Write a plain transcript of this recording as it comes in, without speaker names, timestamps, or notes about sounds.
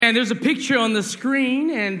And there's a picture on the screen,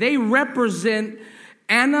 and they represent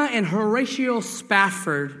Anna and Horatio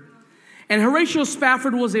Spafford. And Horatio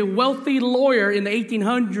Spafford was a wealthy lawyer in the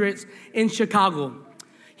 1800s in Chicago.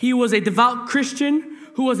 He was a devout Christian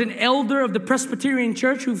who was an elder of the Presbyterian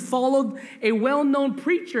Church who followed a well-known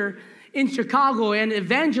preacher in Chicago and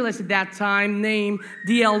evangelist at that time named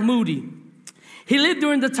D.L. Moody. He lived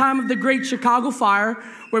during the time of the Great Chicago Fire,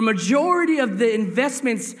 where majority of the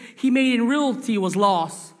investments he made in realty was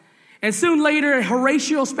lost. And soon later,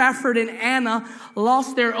 Horatio Spafford and Anna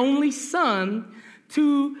lost their only son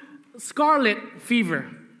to scarlet fever.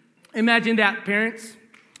 Imagine that, parents,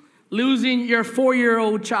 losing your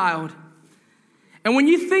 4-year-old child. And when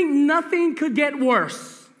you think nothing could get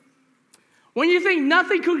worse, when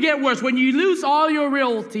you lose all your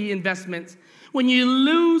realty investments, when you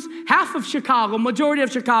lose half of Chicago, majority of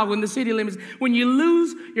Chicago in the city limits, when you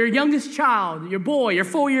lose your youngest child, your boy, you're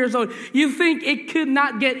 4 years old, you think it could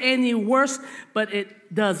not get any worse, but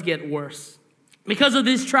it does get worse. Because of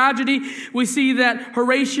this tragedy, we see that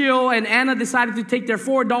Horatio and Anna decided to take their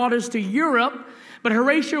 4 daughters to Europe, but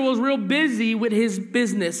Horatio was real busy with his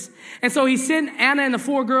business. And so he sent Anna and the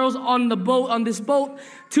 4 girls on this boat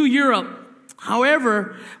to Europe.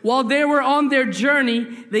 However, while they were on their journey,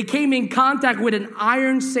 they came in contact with an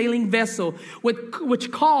iron sailing vessel,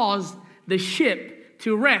 which caused the ship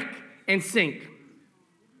to wreck and sink.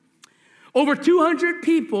 Over 200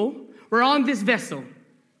 people were on this vessel,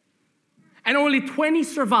 and only 20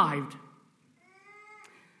 survived.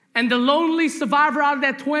 And the lonely survivor out of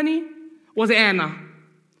that 20 was Anna.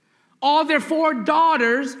 All their 4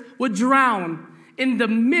 daughters would drown in the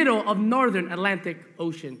middle of northern Atlantic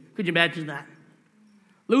Ocean. Could you imagine that?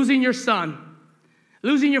 Losing your son,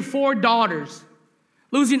 losing your 4 daughters,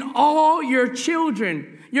 losing all your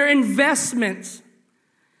children, your investments.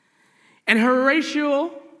 And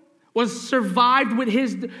Horatio was survived with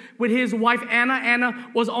his wife Anna. Anna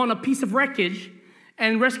was on a piece of wreckage,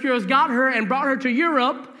 and rescuers got her and brought her to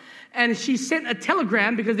Europe, and she sent a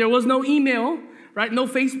telegram because there was no email, right? No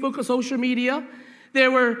Facebook or social media. There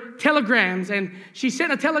were telegrams, and she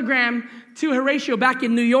sent a telegram to Horatio back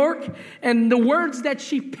in New York, and the words that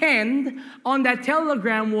she penned on that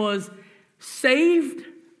telegram was, "Saved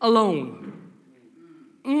alone."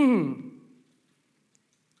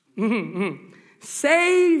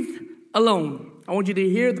 Saved alone. I want you to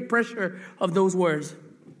hear the pressure of those words.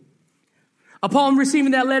 Upon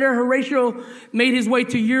receiving that letter, Horatio made his way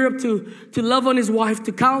to Europe to love on his wife,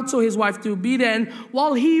 to counsel his wife to be there. And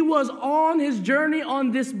while he was on his journey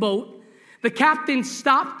on this boat, the captain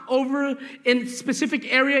stopped over in a specific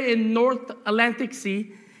area in North Atlantic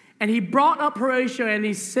Sea, and he brought up Horatio and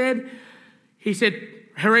he said,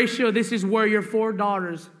 "Horatio, this is where your 4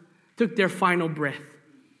 daughters took their final breath."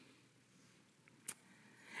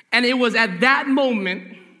 And it was at that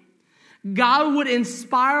moment God would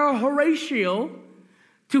inspire Horatio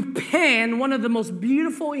to pen one of the most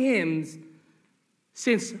beautiful hymns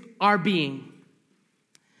since our being.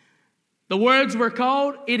 The words were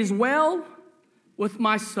called, "It Is Well With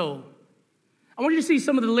My Soul." I want you to see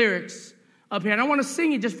some of the lyrics up here, and I want to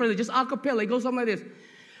sing it just a cappella. It goes something like this.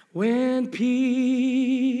 When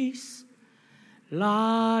peace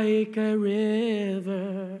like a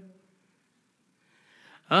river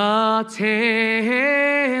attendeth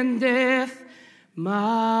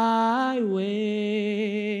my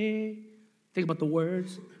way. Think about the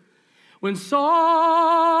words. When sorrows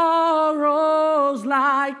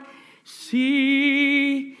like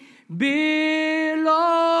sea billows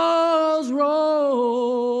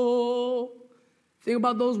roll. Think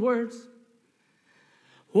about those words.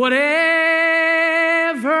 Whatever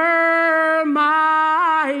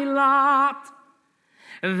my lot,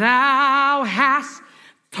 thou hast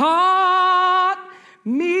taught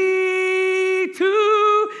me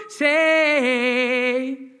to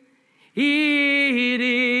say, it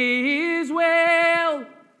is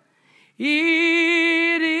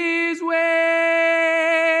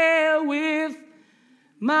well with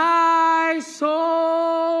my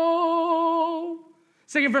soul.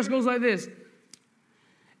 Second verse goes like this.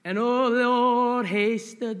 And oh Lord,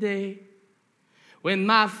 haste the day when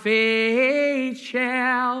my faith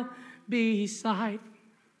shall be sight.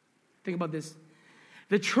 Think about this.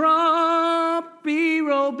 The trump be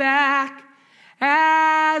rolled back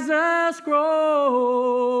as a scroll.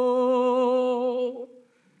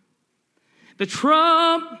 The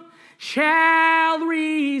trump shall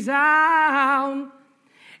resound,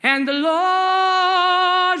 and the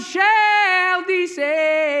Lord shall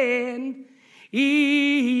descend.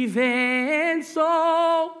 Even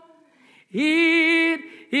so, it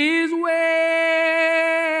is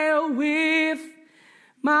well with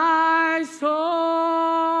my soul.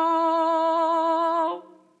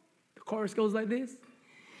 Chorus goes like this.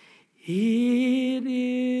 It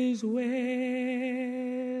is well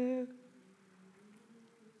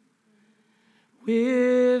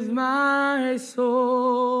with my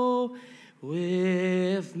soul,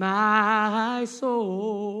 with my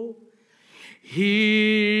soul.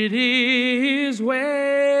 It is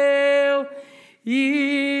well,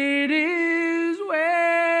 it is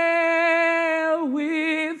well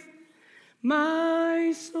with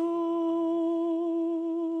my soul.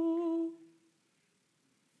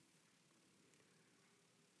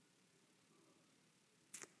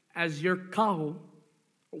 As your Kaho,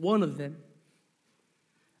 one of them,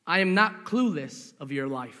 I am not clueless of your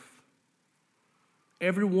life.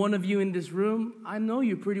 Every one of you in this room, I know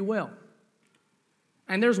you pretty well.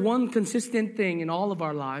 And there's one consistent thing in all of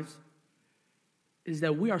our lives, is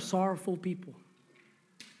that we are sorrowful people.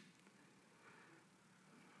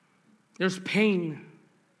 There's pain.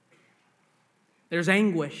 There's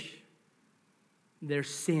anguish.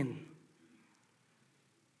 There's sin.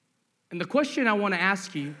 And the question I want to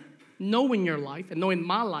ask you, knowing your life and knowing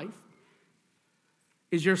my life,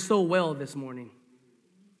 is you're so well this morning.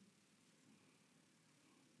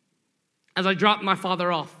 As I dropped my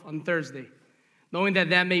father off on Thursday, knowing that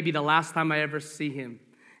that may be the last time I ever see him,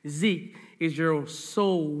 Zeke, is you're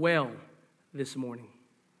so well this morning.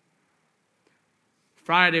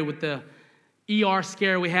 Friday with the ER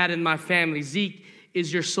scare we had in my family, Zeke,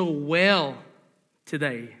 is you're so well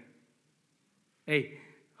today. Hey,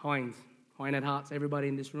 Hines at Hots, everybody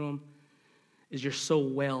in this room, is you're so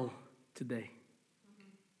well today.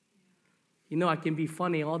 You know, I can be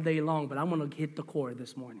funny all day long, but I'm going to hit the core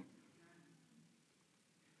this morning.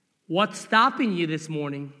 What's stopping you this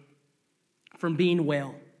morning from being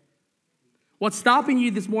well? What's stopping you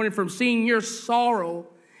this morning from seeing your sorrow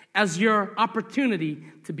as your opportunity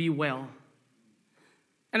to be well?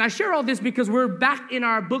 And I share all this because we're back in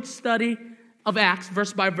our book study of Acts,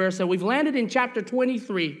 verse by verse, and we've landed in chapter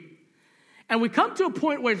 23. And we come to a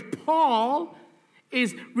point where Paul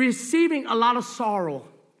is receiving a lot of sorrow.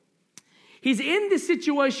 He's in this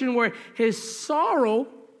situation where his sorrow,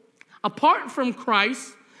 apart from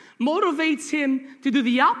Christ, motivates him to do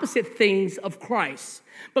the opposite things of Christ.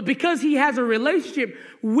 But because he has a relationship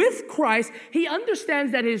with Christ, he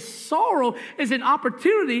understands that his sorrow is an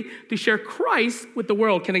opportunity to share Christ with the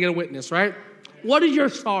world. Can I get a witness, right? What is your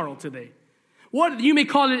sorrow today? What you may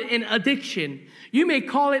call it an addiction. You may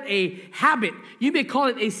call it a habit. You may call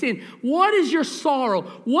it a sin. What is your sorrow?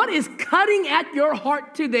 What is cutting at your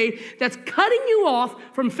heart today that's cutting you off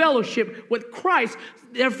from fellowship with Christ?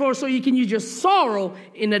 Therefore, so you can use your sorrow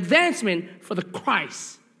in advancement for the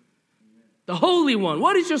Christ, the Holy One.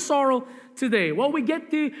 What is your sorrow today? Well, we get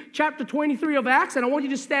to chapter 23 of Acts, and I want you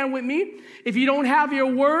to stand with me. If you don't have your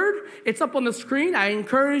word, it's up on the screen. I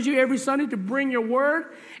encourage you every Sunday to bring your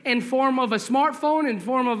word in form of a smartphone, in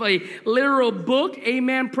form of a literal book.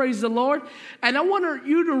 Amen. Praise the Lord. And I want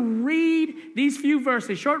you to read these few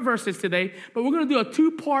verses, short verses today, but we're going to do a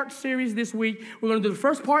two-part series this week. We're going to do the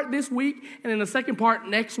first part this week, and then the second part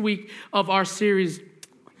next week of our series.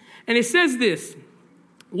 And it says this,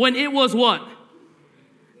 when it was what?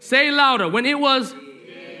 Say it louder. When it was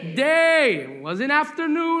day. It wasn't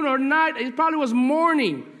afternoon or night. It probably was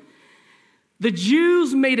morning. The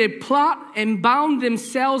Jews made a plot and bound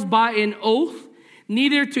themselves by an oath,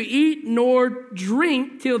 neither to eat nor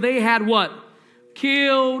drink till they had what?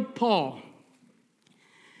 Killed Paul.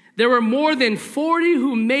 There were more than 40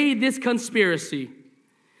 who made this conspiracy.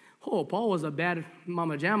 Oh, Paul was a bad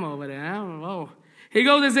mama jamma over there. I don't know. He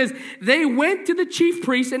goes and says, they went to the chief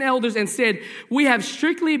priests and elders and said, we have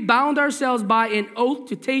strictly bound ourselves by an oath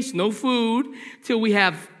to taste no food till we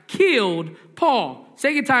have killed Paul.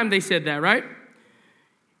 Second time they said that, right?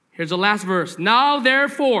 Here's the last verse. Now,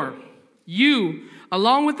 therefore, you,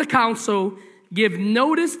 along with the council, give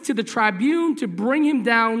notice to the tribune to bring him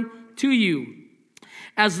down to you,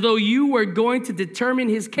 as though you were going to determine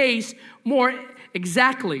his case more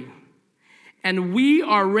exactly. And we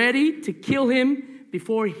are ready to kill him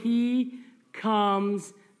before he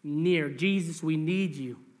comes near. Jesus, we need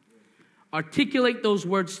you. Articulate those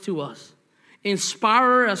words to us.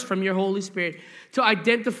 Inspire us from your Holy Spirit to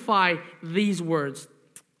identify these words.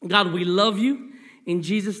 God, we love you. In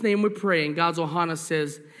Jesus' name we pray. And God's Ohana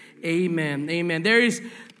says, amen. Amen. There is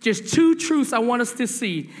just two truths I want us to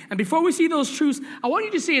see. And before we see those truths, I want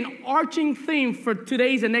you to see an arching theme for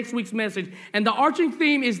today's and next week's message. And the arching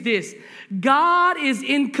theme is this. God is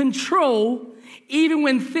in control even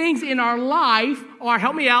when things in our life are,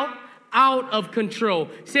 help me out of control.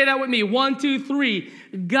 Say that with me. 1, 2, 3.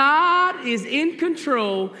 God is in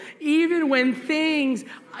control even when things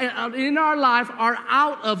in our life are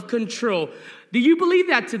out of control. Do you believe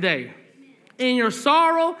that today? in your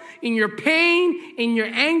sorrow, in your pain, in your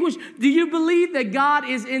anguish? Do you believe that God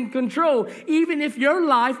is in control, even if your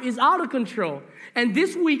life is out of control? And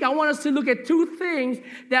this week, I want us to look at two things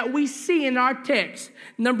that we see in our text.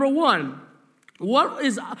 Number one, what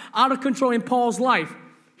is out of control in Paul's life?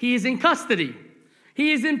 He is in custody.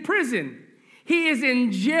 He is in prison. He is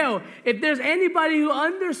in jail. If there's anybody who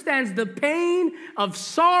understands the pain of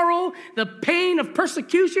sorrow, the pain of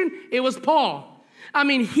persecution, it was Paul. I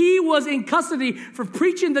mean, he was in custody for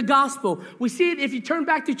preaching the gospel. We see it if you turn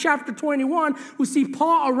back to chapter 21. We see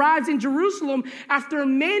Paul arrives in Jerusalem after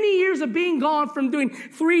many years of being gone from doing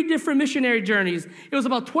 3 different missionary journeys. It was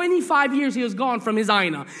about 25 years he was gone from his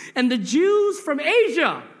Aina. And the Jews from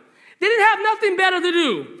Asia, they didn't have nothing better to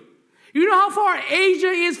do. You know how far Asia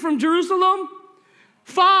is from Jerusalem?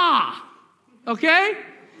 Far. Okay?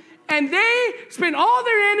 And they spent all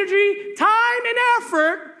their energy, time, and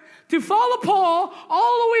effort to follow Paul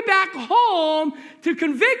all the way back home to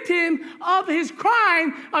convict him of his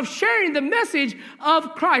crime of sharing the message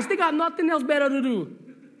of Christ. They got nothing else better to do.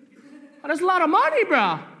 That's a lot of money,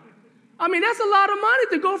 bro. I mean, that's a lot of money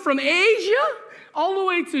to go from Asia all the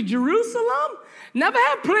way to Jerusalem. Never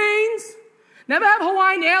have planes. Never have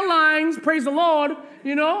Hawaiian Airlines, praise the Lord,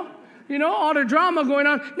 you know, all the drama going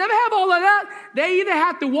on. Never have all of that. They either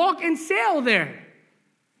have to walk and sail there.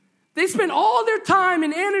 They spent all their time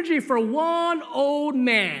and energy for one old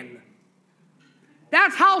man.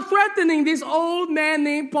 That's how threatening this old man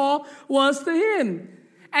named Paul was to him.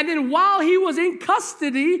 And then while he was in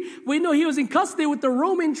custody, we know he was in custody with the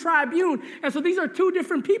Roman tribune. And so these are 2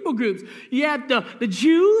 different people groups. You have the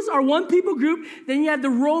Jews are one people group. Then you have the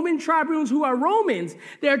Roman tribunes who are Romans.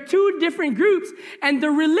 There are 2 different groups. And the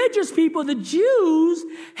religious people, the Jews,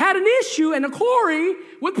 had an issue and a quarry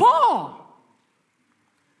with Paul.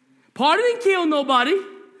 Paul didn't kill nobody.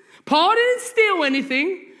 Paul didn't steal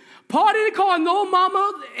anything. Paul didn't call no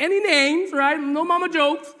mama any names, right? No mama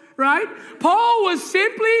jokes, right? Paul was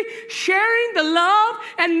simply sharing the love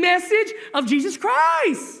and message of Jesus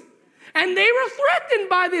Christ. And they were threatened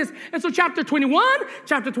by this. And so chapter 21,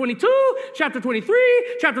 chapter 22, chapter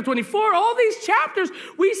 23, chapter 24, all these chapters,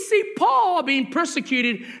 we see Paul being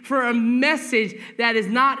persecuted for a message that is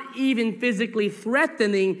not even physically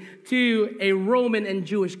threatening to a Roman and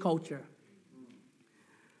Jewish culture.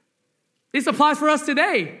 This applies for us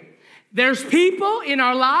today. There's people in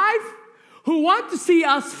our life who want to see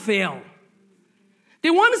us fail. They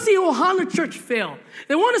want to see Ohana Church fail.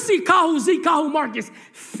 They want to see Kahu Z, Kahu Marcus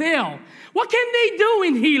fail. What can they do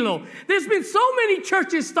in Hilo? There's been so many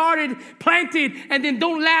churches started, planted, and then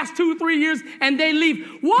don't last 2-3 years, and they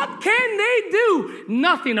leave. What can they do?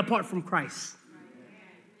 Nothing apart from Christ.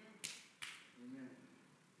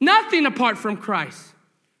 Nothing apart from Christ.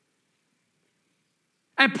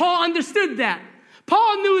 And Paul understood that.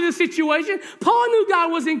 Paul knew the situation. Paul knew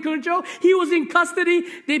God was in control. He was in custody.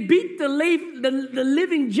 They beat the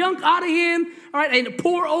living junk out of him. All right, and a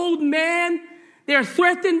poor old man. They're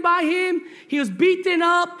threatened by him. He was beaten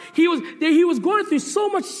up. He was going through so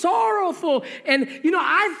much sorrowful. And,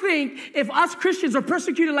 I think if us Christians are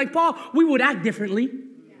persecuted like Paul, we would act differently.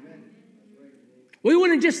 We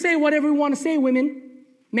wouldn't just say whatever we want to say, women,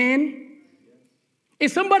 men.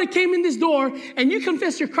 If somebody came in this door and you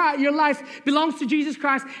confess your life belongs to Jesus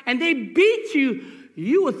Christ and they beat you,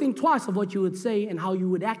 you would think twice of what you would say and how you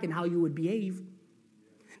would act and how you would behave.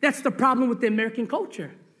 That's the problem with the American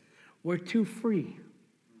culture. We're too free.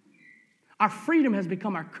 Our freedom has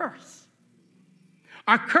become our curse.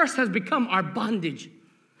 Our curse has become our bondage.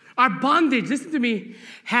 Our bondage, listen to me,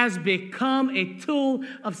 has become a tool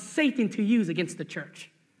of Satan to use against the church.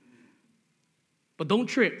 But don't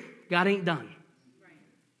trip. God ain't done.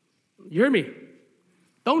 You hear me?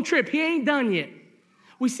 Don't trip. He ain't done yet.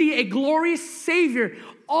 We see a glorious Savior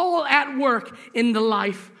all at work in the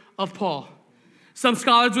life of Paul. Some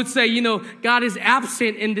scholars would say, God is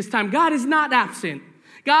absent in this time. God is not absent.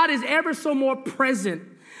 God is ever so more present.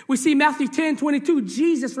 We see Matthew 10:22,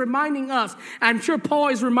 Jesus reminding us. I'm sure Paul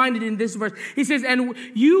is reminded in this verse. He says, and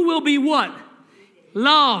you will be what?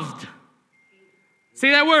 Loved. Say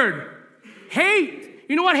that word. Hate.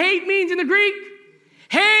 You know what hate means in the Greek?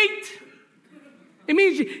 Hate. It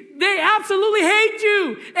means they absolutely hate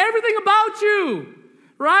you. Everything about you.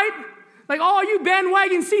 Right? Like all you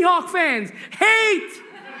bandwagon Seahawk fans. Hate.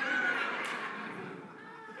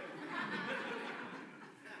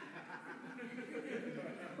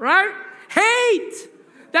 Right? Hate.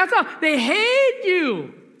 That's how they hate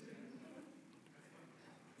you.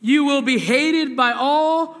 You will be hated by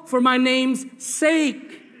all for my name's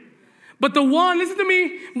sake. But the one, listen to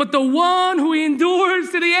me, but the one who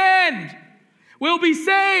endures to the end will be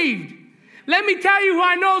saved. Let me tell you who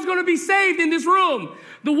I know is going to be saved in this room.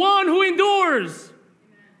 The one who endures.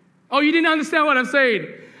 Oh, you didn't understand what I'm saying.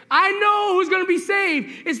 I know who's going to be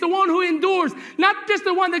saved. It's the one who endures. Not just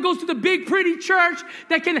the one that goes to the big, pretty church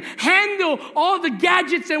that can handle all the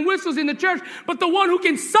gadgets and whistles in the church, but the one who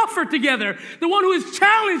can suffer together. The one who is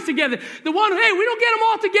challenged together. The one who, hey, we don't get them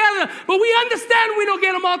all together, but we understand we don't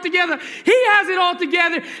get them all together. He has it all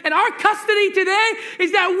together. And our custody today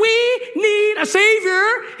is that we need a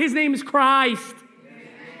Savior. His name is Christ.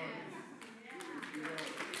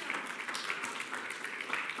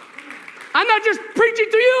 I'm not just preaching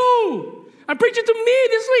to you. I'm preaching to me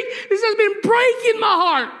this week. This has been breaking my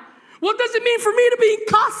heart. What does it mean for me to be in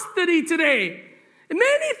custody today?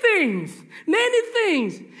 Many things. Many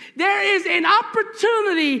things. There is an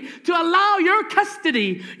opportunity to allow your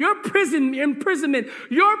custody, your imprisonment,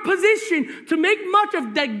 your position to make much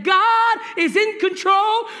of that God is in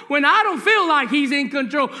control when I don't feel like He's in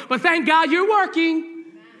control. But thank God you're working.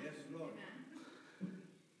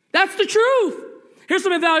 That's the truth. Here's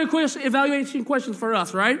some evaluation questions for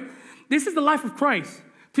us, right? This is the life of Christ,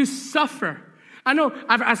 to suffer. I know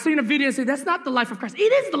I've seen a video and say, that's not the life of Christ. It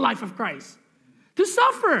is the life of Christ, to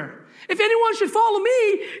suffer. If anyone should follow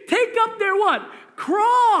me, take up their what?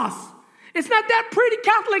 Cross. It's not that pretty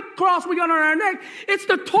Catholic cross we got on our neck. It's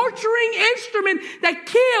the torturing instrument that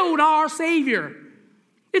killed our Savior.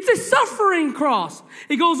 It's a suffering cross.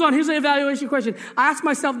 It goes on. Here's an evaluation question. I ask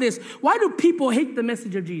myself this. Why do people hate the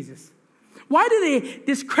message of Jesus? Why do they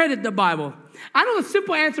discredit the Bible? I know the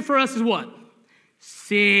simple answer for us is what?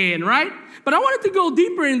 Sin, right? But I wanted to go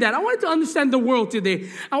deeper in that. I wanted to understand the world today.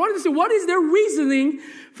 I wanted to see what is their reasoning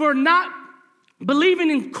for not believing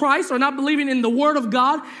in Christ or not believing in the Word of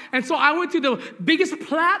God. And so I went to the biggest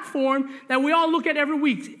platform that we all look at every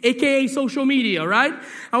week, aka social media, right?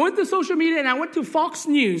 I went to social media and I went to Fox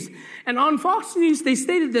News. And on Fox News, they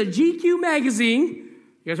stated that GQ magazine,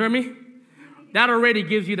 you guys heard me? That already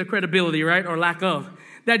gives you the credibility, right? Or lack of.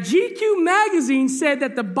 That GQ magazine said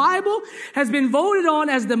that the Bible has been voted on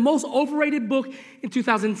as the most overrated book in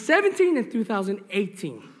 2017 and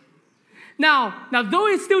 2018. Now, though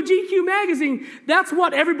it's still GQ magazine, that's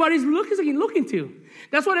what everybody's looking to.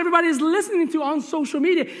 That's what everybody is listening to on social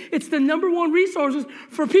media. It's the number one resources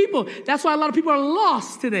for people. That's why a lot of people are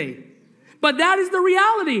lost today. But that is the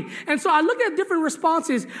reality. And so I looked at different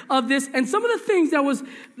responses of this, and some of the things that was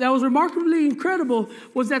remarkably incredible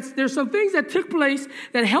was that there's some things that took place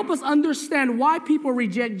that help us understand why people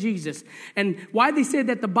reject Jesus and why they said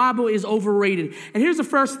that the Bible is overrated. And here's the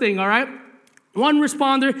first thing, all right? One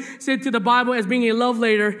responder said to the Bible as being a love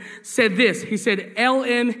letter, said this. He said,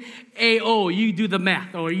 LMAO, you do the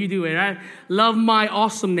math, or you do it, right? Love my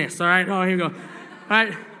awesomeness, all right? Oh, here we go. All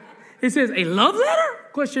right? He says, a love letter?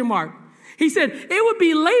 Question mark. He said, it would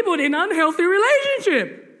be labeled an unhealthy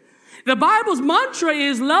relationship. The Bible's mantra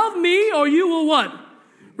is, love me or you will what?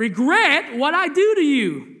 Regret what I do to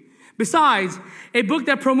you. Besides, a book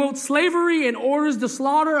that promotes slavery and orders the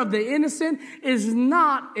slaughter of the innocent is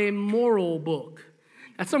not a moral book.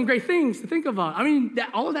 That's some great things to think about. I mean,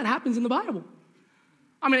 all of that happens in the Bible.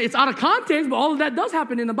 I mean, it's out of context, but all of that does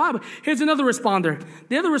happen in the Bible. Here's another responder.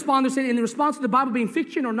 The other responder said, in the response to the Bible being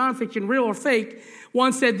fiction or nonfiction, real or fake,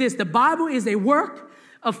 one said this: the Bible is a work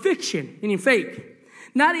of fiction, meaning fake.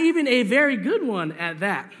 Not even a very good one at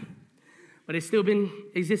that. But it's still been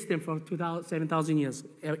existing for 7,000 years,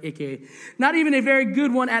 aka. Not even a very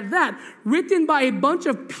good one at that. Written by a bunch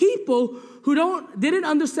of people who didn't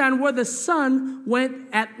understand where the sun went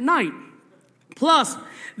at night. Plus,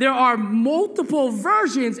 there are multiple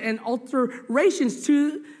versions and alterations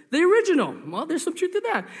to the original. Well, there's some truth to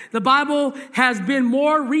that. The Bible has been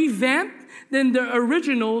more revamped than the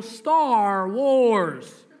original Star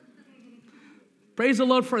Wars. Praise the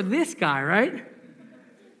Lord for this guy, right?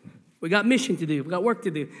 We got mission to do. We got work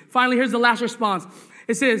to do. Finally, here's the last response.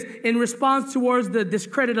 It says, in response towards the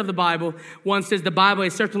discredit of the Bible, one says the Bible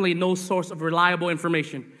is certainly no source of reliable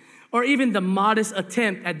information, or even the modest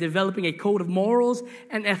attempt at developing a code of morals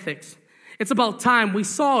and ethics. It's about time we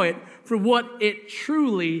saw it for what it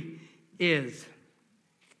truly is.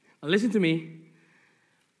 Now listen to me.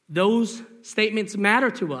 Those statements matter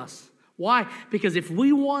to us. Why? Because if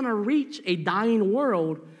we want to reach a dying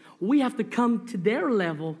world, we have to come to their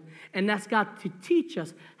level, and that's got to teach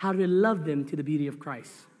us how to love them to the beauty of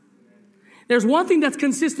Christ. There's one thing that's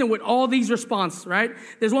consistent with all these responses, right?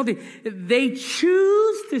 There's one thing. They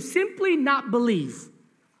choose to simply not believe.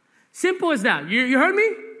 Simple as that. You heard me?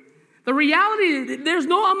 The reality, there's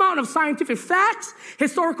no amount of scientific facts,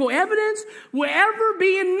 historical evidence will ever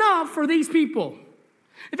be enough for these people.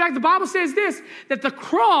 In fact, the Bible says this, that the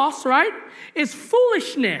cross, right, is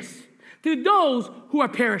foolishness to those who are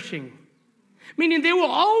perishing. Meaning they will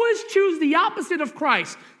always choose the opposite of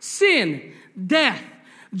Christ. Sin, death.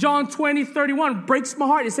 John 20:31 breaks my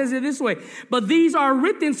heart. It says it this way. But these are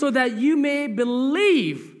written so that you may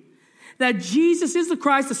believe that Jesus is the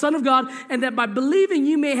Christ, the Son of God, and that by believing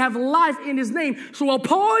you may have life in his name. So while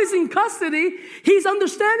Paul is in custody, he's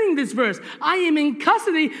understanding this verse. I am in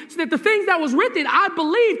custody so that the things that was written, I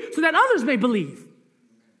believe so that others may believe.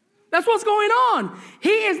 That's what's going on. He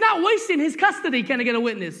is not wasting his custody. Can I get a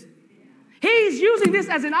witness? He's using this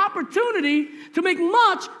as an opportunity to make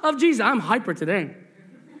much of Jesus. I'm hyper today.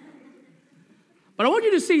 But I want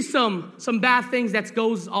you to see some bad things that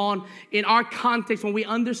goes on in our context when we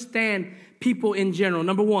understand people in general.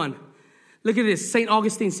 Number one, look at this. St.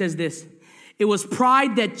 Augustine says this. It was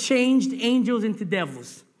pride that changed angels into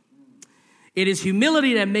devils. It is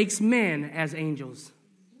humility that makes men as angels.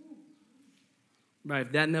 Right,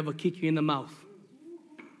 if that never kicked you in the mouth.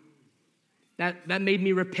 That made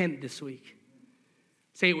me repent this week.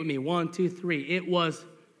 Say it with me. 1, 2, 3. It was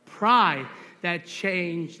pride that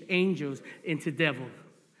changed angels into devils.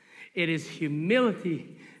 It is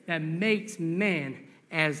humility that makes man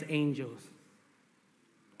as angels.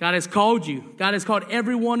 God has called you. God has called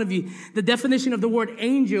every one of you. The definition of the word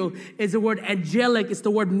angel is the word angelic. It's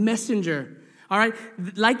the word messenger. All right?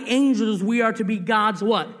 Like angels, we are to be God's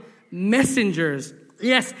what? Messengers.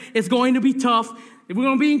 Yes, it's going to be tough. We're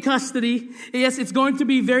going to be in custody. Yes, it's going to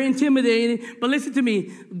be very intimidating. But listen to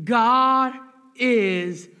me. God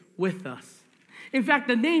is with us. In fact,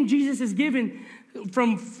 the name Jesus is given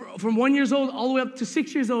from 1 year old all the way up to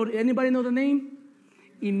 6 years old. Anybody know the name?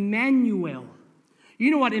 Emmanuel.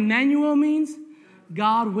 You know what Emmanuel means?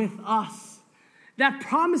 God with us. That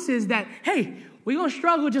promises that, hey, we're going to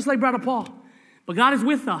struggle just like Brother Paul. But God is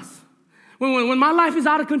with us. When my life is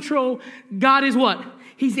out of control, God is what?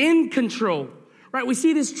 He's in control. Right? We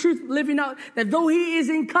see this truth living out that though he is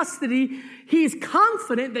in custody, he is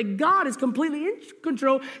confident that God is completely in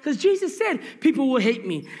control because Jesus said people will hate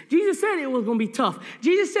me. Jesus said it was going to be tough.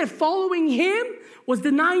 Jesus said following him was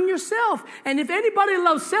denying yourself. And if anybody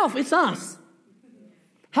loves self, it's us.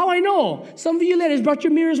 How I know? Some of you ladies brought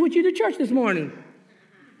your mirrors with you to church this morning.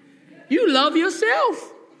 You love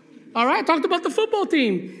yourself. All right? I talked about the football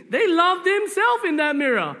team. They love themselves in that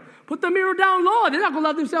mirror. Put the mirror down low. They're not going to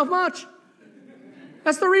love themselves much.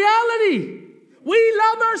 That's the reality. We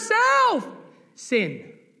love ourselves.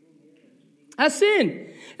 Sin. That's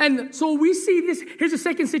sin. And so we see this. Here's the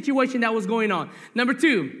second situation that was going on. Number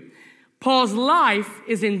 2, Paul's life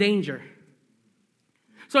is in danger.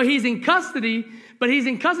 So he's in custody, but he's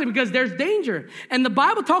in custody because there's danger. And the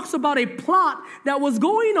Bible talks about a plot that was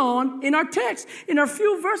going on in our text. In our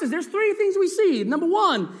few verses, there's 3 things we see. Number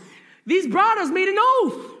 1, these brothers made an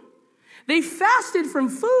oath. They fasted from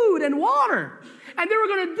food and water. And they were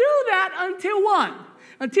going to do that until what?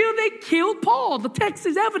 Until they killed Paul. The text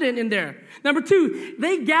is evident in there. Number 2,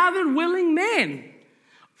 they gathered willing men.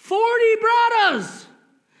 40 brothers.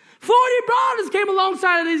 40 brothers came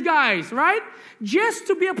alongside of these guys, right? Just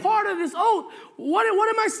to be a part of this oath. What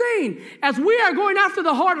am I saying? As we are going after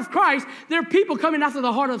the heart of Christ, there are people coming after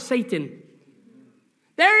the heart of Satan.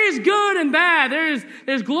 There is good and bad.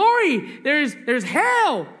 There's glory. There's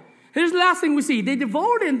hell. Here's the last thing we see. They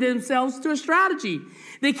devoted themselves to a strategy.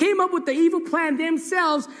 They came up with the evil plan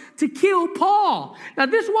themselves to kill Paul. Now,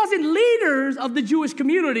 this wasn't leaders of the Jewish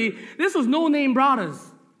community. This was no-name brothers.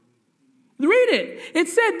 Read it. It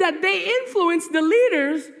said that they influenced the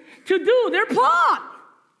leaders to do their plot.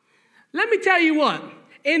 Let me tell you what.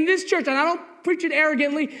 In this church, and I don't preach it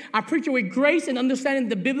arrogantly, I preach it with grace and understanding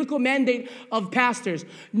the biblical mandate of pastors.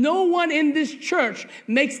 No one in this church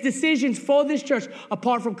makes decisions for this church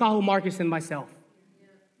apart from Cajo Marcus and myself.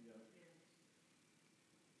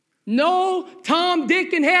 No Tom,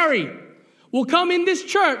 Dick, and Harry will come in this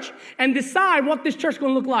church and decide what this church is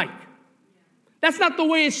going to look like. That's not the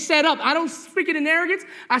way it's set up. I don't speak it in arrogance.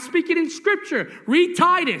 I speak it in Scripture. Read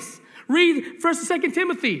Titus. Read 1st and 2nd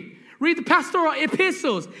Timothy. Read the pastoral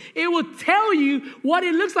epistles. It will tell you what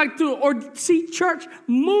it looks like to or see church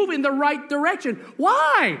move in the right direction.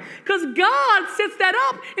 Why? Because God sets that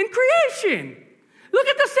up in creation. Look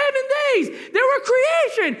at the 7 days. There were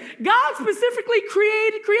creation. God specifically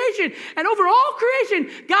created creation. And over all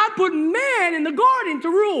creation, God put man in the garden to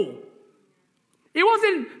rule. It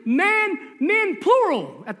wasn't men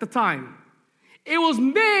plural at the time. It was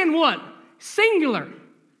man what? Singular.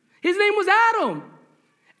 His name was Adam.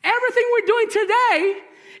 Everything we're doing today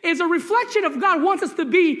is a reflection of God wants us to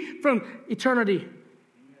be from eternity.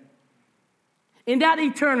 In that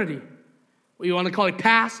eternity, what you want to call it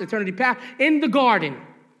past, eternity past, in the garden,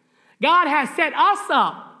 God has set us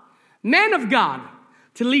up, men of God,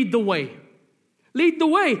 to lead the way. Lead the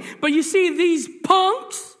way. But you see, these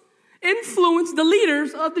punks influence the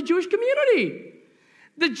leaders of the Jewish community.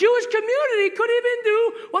 The Jewish community couldn't even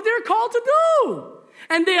do what they're called to do.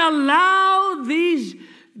 And they allow these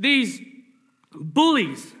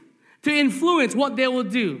bullies to influence what they will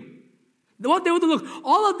do. What they will do. Look,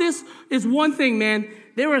 all of this is one thing, man.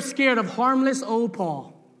 They were scared of harmless old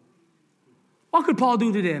Paul. What could Paul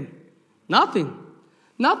do to them? Nothing.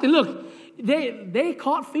 Look, they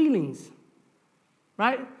caught feelings,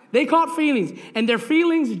 right? They caught feelings, and their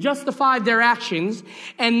feelings justified their actions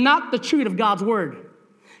and not the truth of God's word.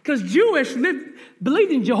 Because Jewish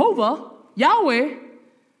believed in Jehovah, Yahweh,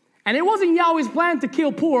 and it wasn't Yahweh's plan to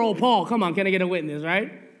kill poor old Paul. Come on, can I get a witness,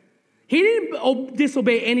 right? He didn't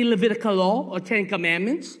disobey any Levitical law or 10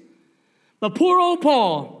 commandments. But poor old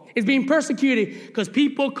Paul is being persecuted because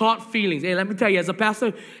people caught feelings. Hey, let me tell you, as a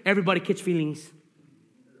pastor, everybody catch feelings.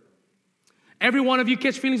 Every one of you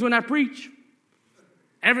catch feelings when I preach.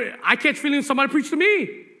 I catch feelings when somebody preach to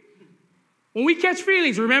me. When we catch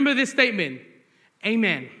feelings, remember this statement.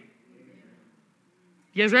 Amen.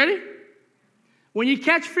 You guys ready? When you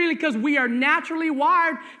catch feelings, because we are naturally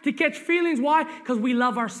wired to catch feelings. Why? Because we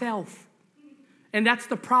love ourselves. And that's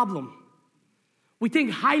the problem. We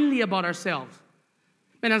think highly about ourselves.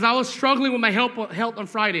 And as I was struggling with my health on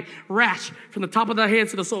Friday, rash from the top of the head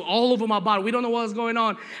to the sole, all over my body. We don't know what was going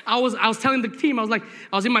on. I was telling the team, I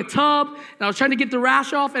was in my tub, and I was trying to get the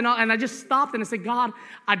rash off, and I just stopped, and I said, God,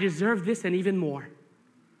 I deserve this and even more.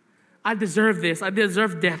 I deserve this. I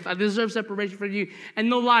deserve death. I deserve separation from you. And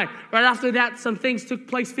no lie, right after that, some things took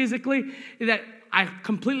place physically that I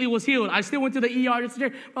completely was healed. I still went to the ER yesterday,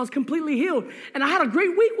 but I was completely healed. And I had a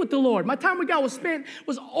great week with the Lord. My time with God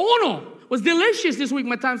was delicious this week,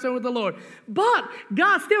 my time spent with the Lord. But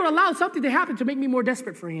God still allowed something to happen to make me more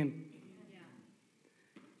desperate for him. Yeah.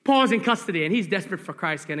 Paul's in custody, and he's desperate for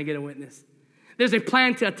Christ. Can I get a witness? There's a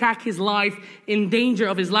plan to attack his life, in danger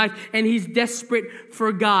of his life, and he's desperate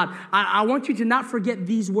for God. I want you to not forget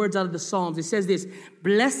these words out of the Psalms. It says this,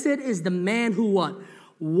 blessed is the man who what?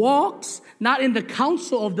 Walks not in the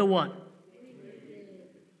counsel of the what?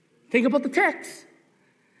 Think about the text.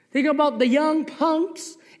 Think about the young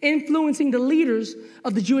punks influencing the leaders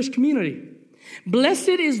of the Jewish community. Blessed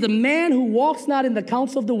is the man who walks not in the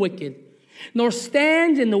counsel of the wicked, nor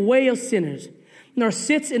stands in the way of sinners, nor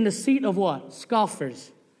sits in the seat of what?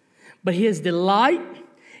 Scoffers. But his delight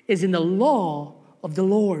is in the law of the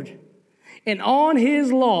Lord. And on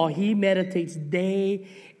his law he meditates day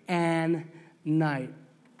and night.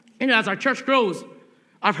 You know, as our church grows,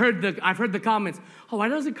 I've heard the comments. Oh, why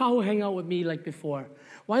doesn't Kahu hang out with me like before?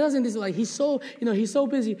 Why doesn't this, he's so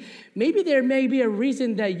busy. Maybe there may be a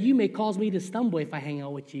reason that you may cause me to stumble if I hang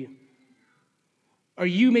out with you. Or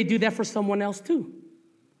you may do that for someone else too.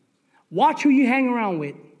 Watch who you hang around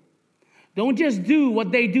with. Don't just do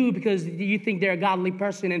what they do because you think they're a godly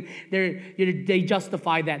person and they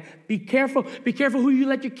justify that. Be careful. Be careful who you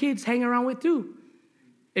let your kids hang around with too.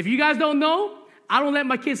 If you guys don't know, I don't let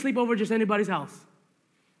my kids sleep over just anybody's house.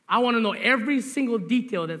 I want to know every single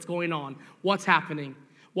detail that's going on, what's happening.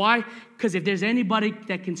 Why? Because if there's anybody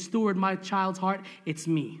that can steward my child's heart, it's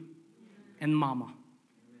me and mama.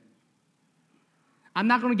 I'm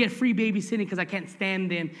not going to get free babysitting because I can't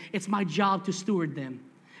stand them. It's my job to steward them.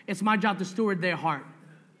 It's my job to steward their heart.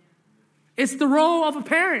 It's the role of a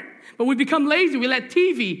parent. But we become lazy. We let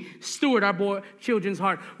TV steward our children's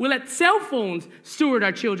heart. We let cell phones steward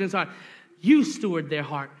our children's heart. You steward their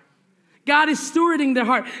heart. God is stewarding their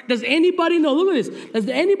heart. Does anybody know? Look at this. Does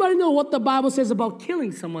anybody know what the Bible says about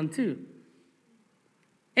killing someone too?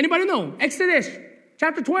 Anybody know? Exodus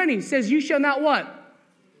chapter 20 says you shall not what?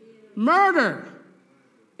 Murder.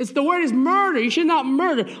 The word is murder. You should not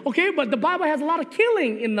murder. Okay, but the Bible has a lot of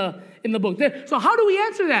killing in the book. So how do we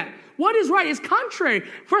answer that? What is right? It's contrary.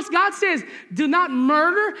 First, God says, do not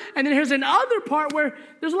murder. And then here's another part where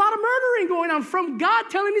there's a lot of murdering going on from God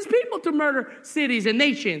telling his people to murder cities and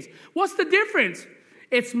nations. What's the difference?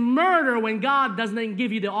 It's murder when God doesn't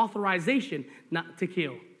give you the authorization not to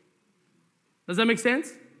kill. Does that make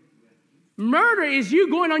sense? Murder is you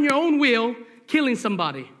going on your own will, killing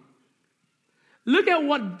somebody. Look at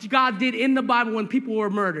what God did in the Bible when people were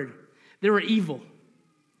murdered. They were evil.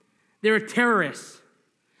 They were terrorists.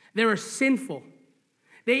 They were sinful.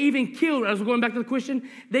 They even killed, as we're going back to the question,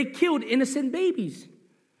 they killed innocent babies.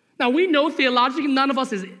 Now, we know theologically none of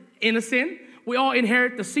us is innocent. We all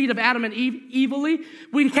inherit the seed of Adam and Eve evilly.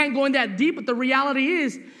 We can't go in that deep, but the reality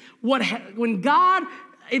is when God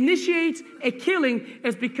initiates a killing,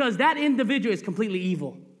 it's because that individual is completely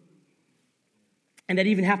evil. And that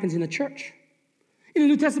even happens in the church. In the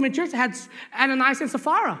New Testament church, it had Ananias and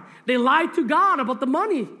Sapphira. They lied to God about the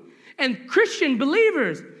money. And Christian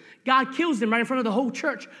believers, God kills them right in front of the whole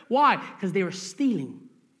church. Why? Because they were stealing.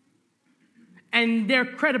 And their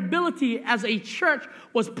credibility as a church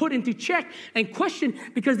was put into check and questioned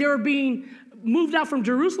because they were being moved out from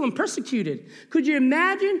Jerusalem, persecuted. Could you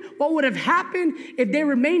imagine what would have happened if they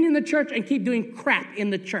remained in the church and keep doing crap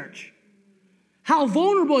in the church? How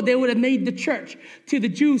vulnerable they would have made the church to the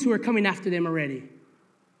Jews who are coming after them already.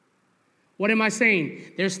 What am I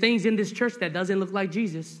saying? There's things in this church that doesn't look like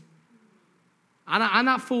Jesus. I'm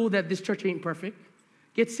not fooled that this church ain't perfect.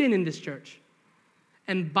 Get sin in this church.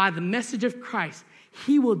 And by the message of Christ,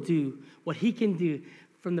 he will do what he can do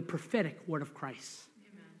from the prophetic word of Christ.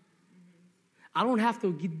 Amen. I don't have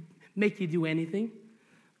to make you do anything.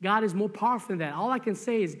 God is more powerful than that. All I can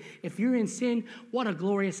say is, if you're in sin, what a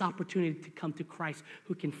glorious opportunity to come to Christ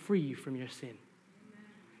who can free you from your sin. Amen.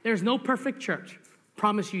 There's no perfect church.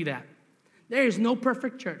 Promise you that. There is no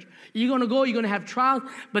perfect church. You're going to go, you're going to have trials,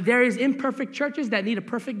 but there is imperfect churches that need a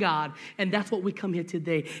perfect God, and that's what we come here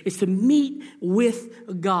today, is to meet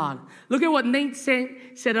with God. Look at what Nate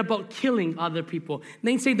said about killing other people.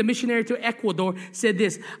 Nate Saint, the missionary to Ecuador, said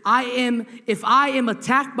this: if I am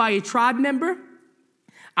attacked by a tribe member,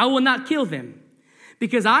 I will not kill them,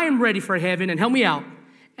 because I am ready for heaven, and help me out,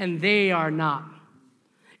 and they are not.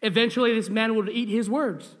 Eventually, this man would eat his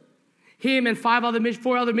words. Him and four other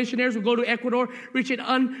missionaries will go to Ecuador, reach an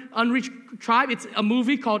unreached tribe. It's a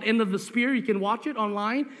movie called End of the Spear. You can watch it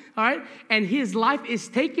online, all right? And his life is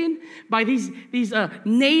taken by these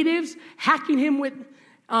natives, hacking them with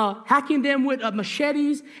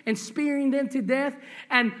machetes and spearing them to death.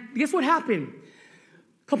 And guess what happened?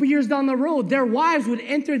 A couple years down the road, their wives would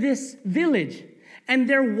enter this village, and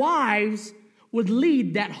their wives would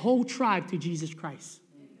lead that whole tribe to Jesus Christ.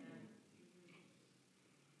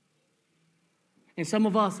 And some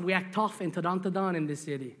of us, we act tough and tadan in this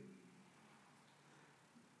city.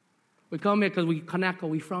 We come here because we connect,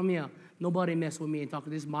 we from here. Nobody mess with me and talk,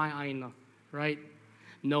 this is my aina, right?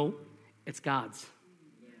 No, it's God's.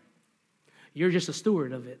 You're just a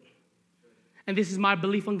steward of it. And this is my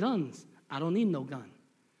belief on guns. I don't need no gun.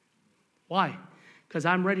 Why? Because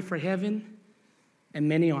I'm ready for heaven and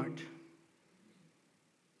many aren't.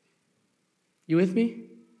 You with me?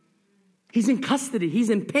 He's in custody. He's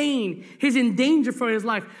in pain. He's in danger for his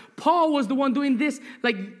life. Paul was the one doing this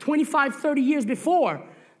like 25, 30 years before.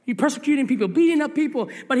 He persecuting people, beating up people.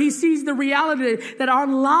 But he sees the reality that our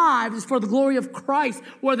lives is for the glory of Christ,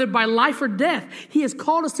 whether by life or death. He has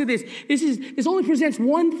called us to this. This only presents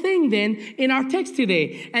one thing then in our text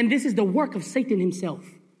today. And this is the work of Satan himself.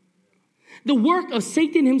 The work of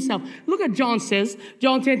Satan himself. Look at John says.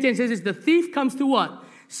 John 10:10 says, the thief comes to what?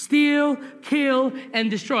 Steal, kill, and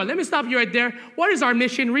destroy. Let me stop you right there. What is our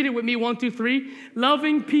mission? Read it with me, 1, 2, 3.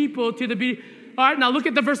 Loving people to the beauty. All right, now look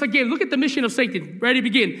at the verse again. Look at the mission of Satan. Ready,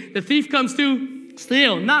 begin. The thief comes to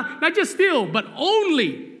steal. Not just steal, but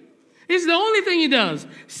only. This is the only thing he does.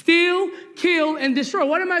 Steal, kill, and destroy.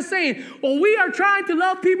 What am I saying? Well, we are trying to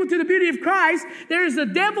love people to the beauty of Christ. There is a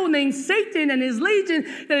devil named Satan and his legion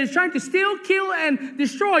that is trying to steal, kill, and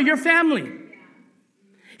destroy your family.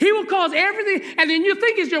 He will cause everything, and then you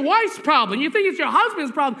think it's your wife's problem. You think it's your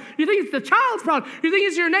husband's problem. You think it's the child's problem. You think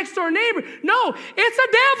it's your next door neighbor. No, it's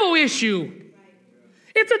a devil issue.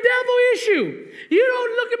 It's a devil issue. You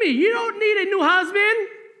don't, look at me, you don't need a new husband.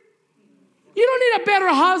 You don't need a better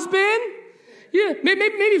husband. Yeah,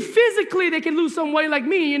 maybe physically they can lose some weight like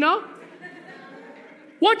me, you know.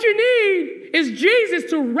 What you need is Jesus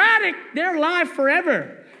to eradicate their life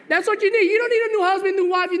forever. That's what you need. You don't need a new husband, new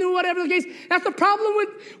wife, whatever the case. That's the problem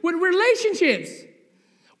with relationships.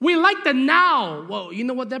 We like the now. Well, you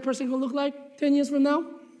know what that person going to look like 10 years from now?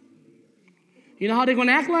 You know how they're going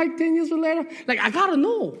to act like 10 years from later? Like, I got to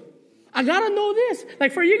know. I got to know this.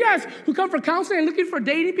 Like, for you guys who come for counseling and looking for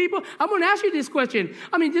dating people, I'm going to ask you this question.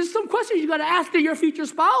 I mean, there's some questions you got to ask to your future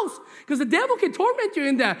spouse, because the devil can torment you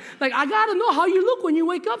in that. Like, I got to know how you look when you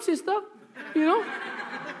wake up, sister. You know?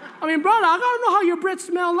 I mean, brother, I got to know how your breath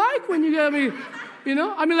smell like when you get me. You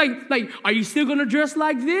know? I mean, like, are you still going to dress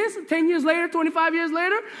like this 10 years later, 25 years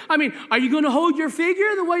later? I mean, are you going to hold your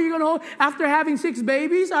figure the way you're going to hold after having 6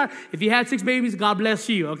 babies? If you had 6 babies, God bless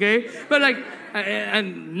you, okay? But like,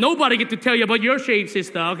 and nobody get to tell you about your shape,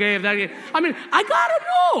 sister, okay? I mean, I got to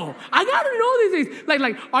know. I got to know these things.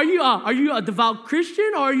 Like, are you a devout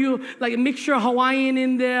Christian, or are you like a mixture of Hawaiian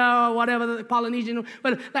in there or whatever, the Polynesian?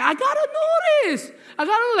 But like, I got to know this. I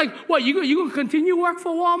got to know, like, what, you going to continue work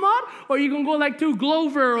for Walmart, or are you going to go like to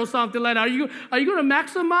Glover or something like that? Are you going to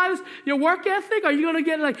maximize your work ethic? Are you going to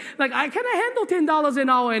get like I can't handle $10 an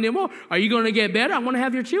hour anymore? Are you going to get better? I want to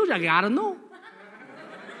have your children. I got to know.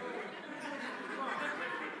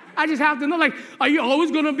 I just have to know, like, are you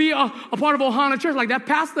always going to be a part of Ohana Church? Like, that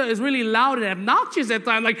pastor is really loud and obnoxious at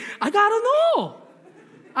times. Like, I got to know.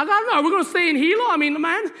 Are we going to stay in Hilo? I mean,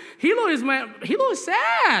 man, Hilo is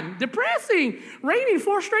sad, depressing, raining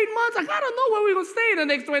 4 straight months. I got to know where we're going to stay in the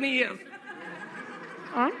next 20 years.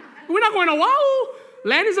 We're not going to Oahu.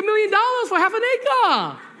 Land is $1 million for half an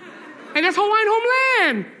acre. And that's Hawaiian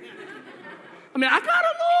homeland. I mean, I got to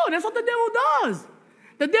know. That's what the devil does.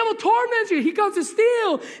 The devil torments you. He comes to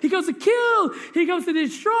steal. He comes to kill. He comes to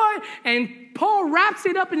destroy. And Paul wraps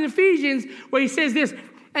it up in Ephesians where he says this.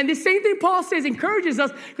 And the same thing Paul says encourages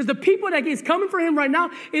us because the people that is coming for him right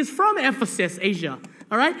now is from Ephesus, Asia.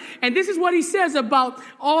 All right? And this is what he says about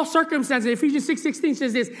all circumstances. Ephesians 6:16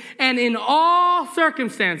 says this. And in all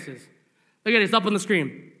circumstances. Look at this up on the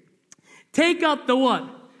screen. Take up the what?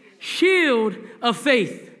 Shield of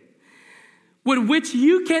faith, with which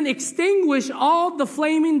you can extinguish all the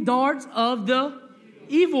flaming darts of the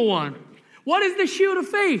evil one. What is the shield of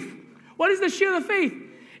faith? What is the shield of faith?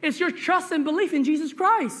 It's your trust and belief in Jesus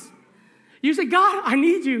Christ. You say, God, I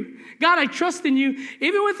need you. God, I trust in you.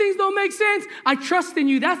 Even when things don't make sense, I trust in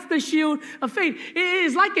you. That's the shield of faith. It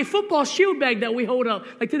is like a football shield bag that we hold up.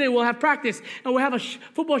 Like today, we'll have practice, and we'll have a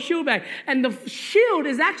football shield bag. And the shield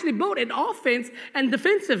is actually both an offense and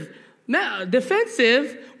defensive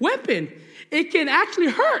weapon. It can actually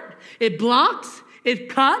hurt. It blocks. It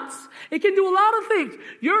cuts. It can do a lot of things.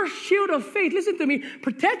 Your shield of faith, listen to me,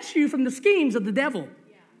 protects you from the schemes of the devil.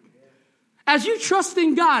 As you trust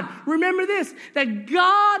in God, remember this, that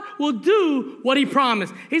God will do what he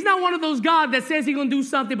promised. He's not one of those God that says he's going to do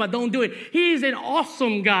something but don't do it. He is an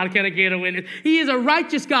awesome God. Can I get a witness? He is a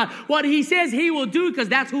righteous God. What he says he will do because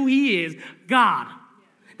that's who he is, God.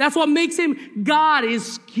 That's what makes him God.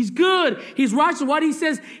 He's good. He's righteous. What he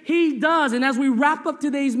says he does. And as we wrap up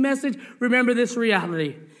today's message, remember this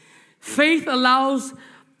reality. Faith allows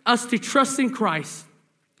us to trust in Christ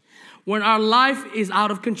when our life is out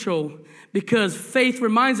of control, because faith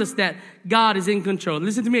reminds us that God is in control.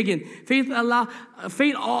 Listen to me again. Faith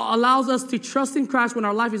allows us to trust in Christ when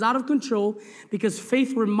our life is out of control, because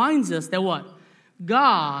faith reminds us that what?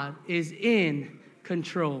 God is in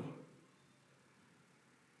control.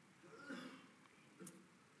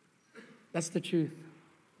 That's the truth.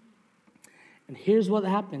 And here's what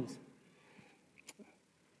happens.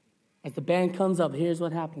 As the band comes up, here's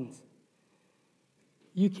what happens.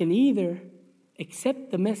 You can either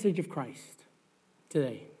accept the message of Christ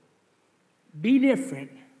today, be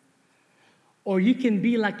different, or you can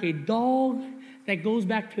be like a dog that goes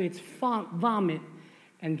back to its vomit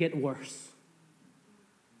and get worse.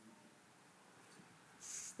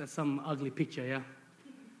 That's some ugly picture, yeah?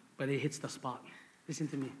 But it hits the spot. Listen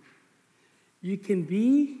to me. You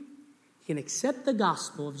can accept the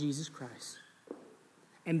gospel of Jesus Christ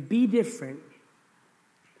and be different,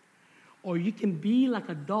 or you can be like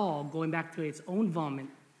a dog going back to its own vomit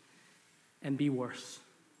and be worse.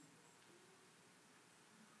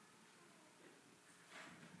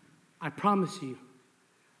 I promise you,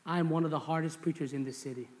 I am one of the hardest preachers in this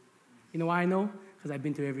city. You know why I know? Because I've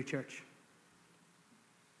been to every church.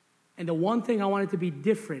 And the one thing I wanted to be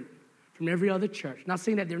different from every other church, not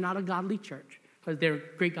saying that they're not a godly church, because they're a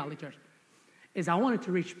great godly church, is I wanted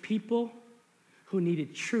to reach people who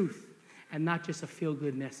needed truth and not just a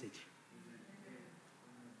feel-good message.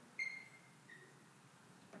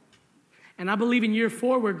 And I believe in year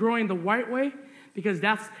 4, we're growing the right way, because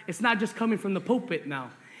it's not just coming from the pulpit now.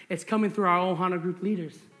 It's coming through our own Ohana group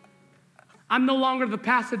leaders. I'm no longer the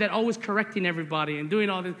pastor that always correcting everybody and doing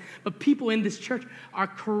all this, but people in this church are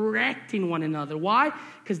correcting one another. Why?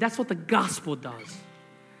 Because that's what the gospel does.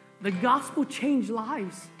 The gospel changed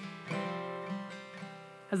lives.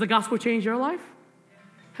 Has the gospel changed your life?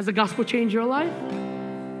 Has the gospel changed your life?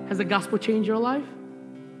 Has the gospel changed your life?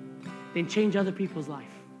 Then change other people's life.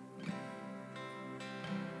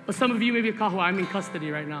 But some of you may be Kahua, I'm in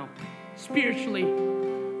custody right now. Spiritually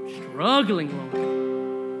struggling, Lord.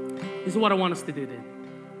 This is what I want us to do then.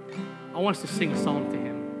 I want us to sing a song to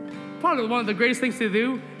him. Probably one of the greatest things to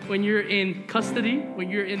do when you're in custody, when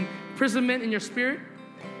you're in imprisonment in your spirit,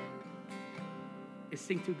 is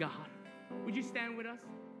sing to God. Would you stand with us?